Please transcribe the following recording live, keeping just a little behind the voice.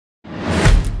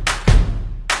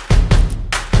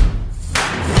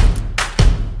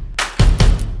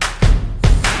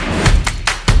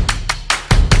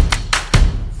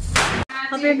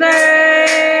Happy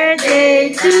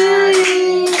birthday to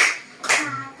you.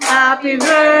 Happy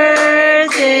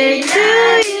birthday to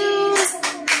you.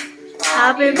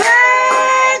 Happy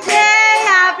birthday,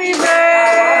 happy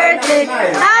birthday,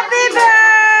 happy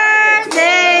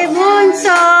birthday,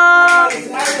 Bunso.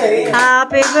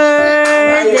 Happy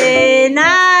birthday,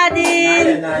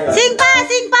 Nadine. Sing pa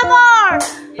more.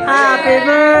 Happy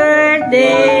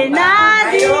birthday,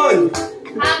 Nadine.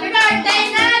 Happy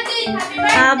birthday, Nadine.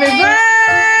 Happy birthday,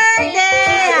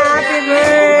 happy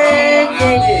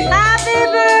birthday, happy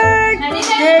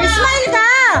birthday. Smile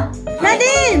ka,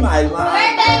 Nadine.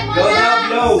 Birthday mo na.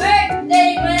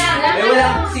 Birthday mo na.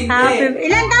 Happy.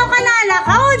 Ilan taon ka na, anak?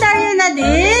 How old are you,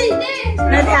 Nadine?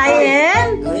 Nadine, I am?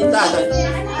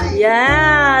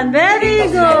 Yan, very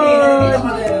good.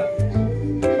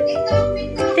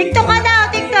 TikTok ka daw,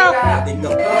 TikTok.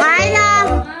 Kain na.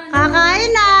 Kakain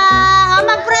na. Oh,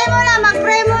 mag-pray mo na,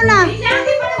 mag-pray mo na.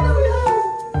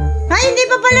 Ay, hindi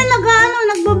pa pala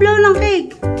nagbo-blow ng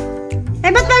cake. Eh,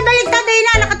 ba't balbalik ka,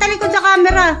 Dayna? Nakatalikod sa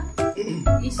camera.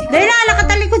 Dayna,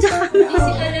 nakatalikod sa camera.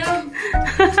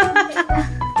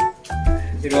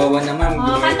 Si Rowan naman.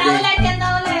 Oh, kanta ulit, kanta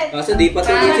ulit. Kaso di pa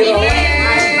tuloy si Rowan.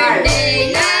 Happy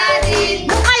birthday, Nadine.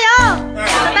 Doon kayo.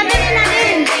 Katabi ni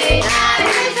Nadine.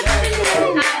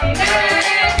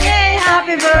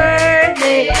 Happy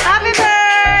birthday. Happy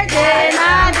birthday,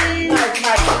 Nadine.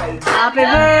 Happy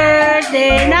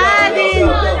birthday, Nadine.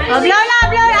 Oh, blow na,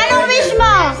 blow. Anong wish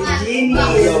mo?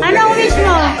 Anong wish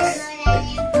mo?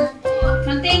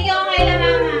 Mag-thank you kay la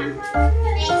mama.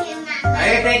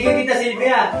 Ay, thank you, Tita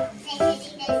Silvia.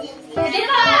 Hindi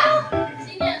ba?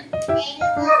 Sino?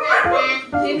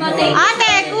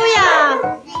 Ate, kuya.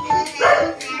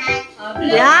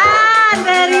 Yan,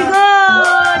 very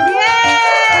good. Yay!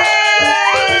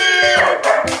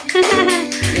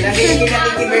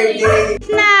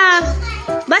 Na,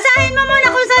 basahin mo muna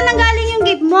kung saan nanggaling yung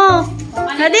gift mo.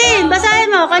 Nadine, basahin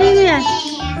mo. Kanino yan?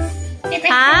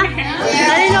 Ha?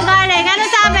 Kanino galing? Ano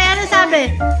sabi? Ano sabi?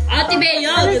 Ate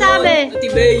Bea. Ano sabi? Ate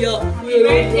Bea. Happy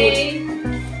birthday.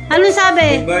 Ano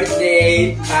sabi?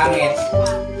 Birthday, pangit.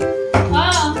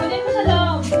 Oh, pwede mo sa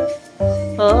loob.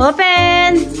 Oh,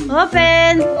 open.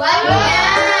 Open.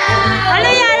 Wow! Ano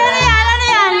yan? Ano yan? Ano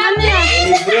yan? Ano yan?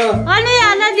 Libro. Ano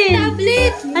yan, Nadine?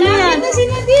 Tablet. Ano yan? Tablet na si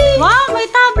Nadine. Wow, may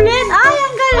tablet. Ay,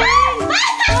 ang galing.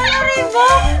 Ano rin po?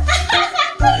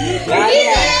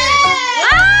 Gaya.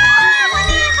 Ah!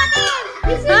 Pati!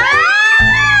 Ah!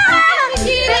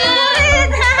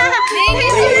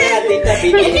 Gaya, Tita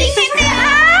Bea.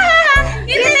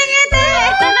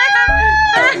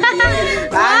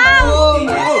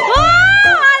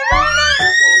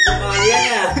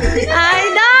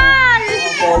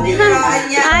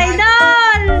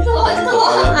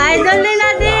 Idol ni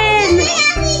Nadine.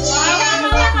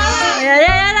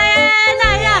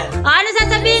 Ano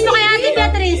sasabihin mo kay Ate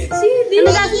Beatrice? Ano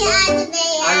sasabihin?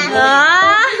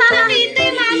 Nakita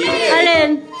yung mami. Alin?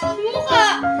 Mukha.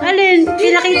 Alin?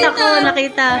 Pinakita ko,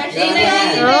 nakita.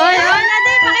 Oy,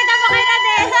 Nadine, pakita mo kay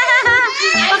Nadine.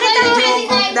 Pakita mo.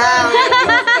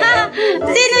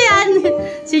 Sino yan?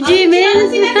 Si Jimin?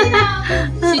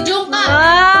 Si Jungka.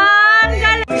 Ang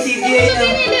galing. Ito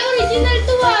pinili original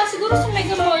to ah. Siguro sa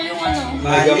Mega Mall yung ano.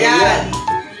 Mega Mall yan.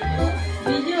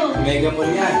 Mega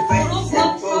Mall yan.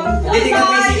 Hindi ka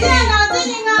pa yung CD.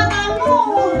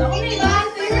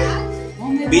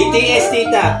 BTS,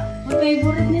 Tita.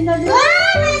 Favorite ni Nadine.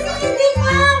 Ah, may CD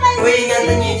pa. Uy,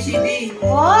 ingatan niyo yung CD.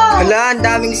 Hala, ang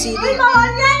daming CD. Ay,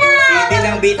 bawal yan ah. CD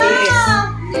ng BTS.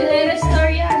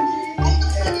 I-restore yan.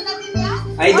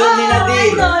 Idol ni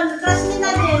Nadine. Idol, crush ni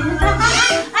Nadine.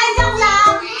 Ay, joke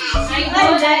lang.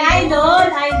 Idol.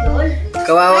 Idol.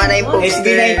 Kawawa na yung poster.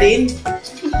 SB19.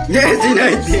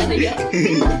 SB19.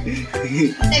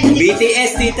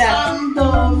 BTS, Tita.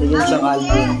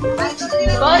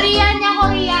 Korean niya,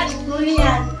 Korean.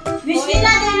 Korean. Wish ni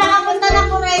Nadine makapunta ng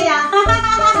Korea.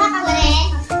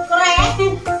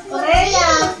 Korea.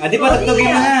 Di pa, tagtugin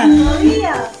mo na.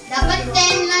 Korea. Dapat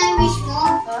 10 lang yung wish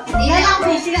mo. Yan ang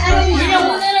wish. Ano Hindi yun?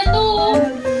 mo na to.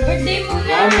 Birthday mo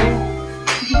na.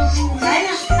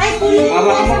 Ay, kulit.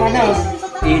 Awa ka mo ano.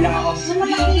 Ilang ako.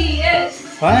 BTS.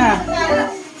 Wala.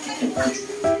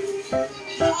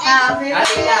 Happy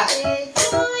Tita. birthday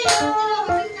to you.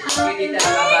 Okay, Tita.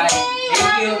 Bye-bye.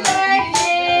 Thank you.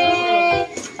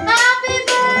 Happy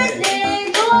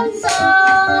birthday, Bunso.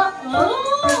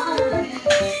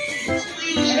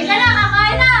 Halika na,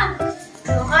 kakain na.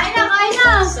 Kain na, kain na.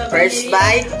 First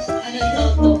bite. Ano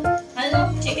to? Ano?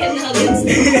 Chicken nuggets.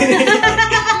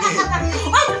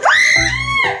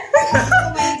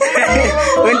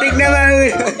 Muntik na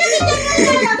mahulog.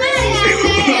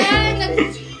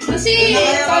 Kasi,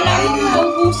 kala mo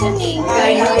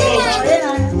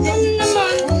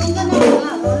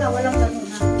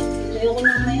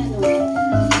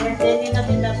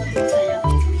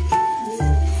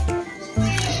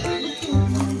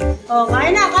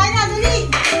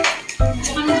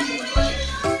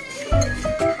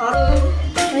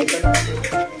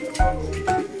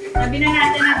Sabi na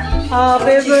natin na.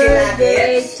 Happy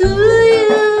birthday to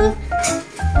you.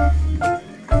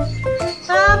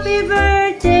 Happy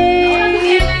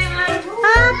birthday.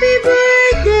 Happy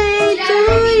birthday to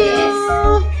you.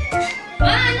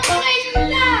 Ma, ano ko kayo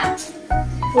nila?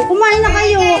 O, kumain na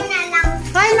kayo.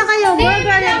 Kain na kayo.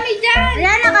 Burger. Dami dyan.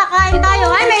 Ayan, nakakain tayo.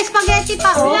 Ay, may spaghetti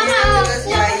pa, oh. Wala ka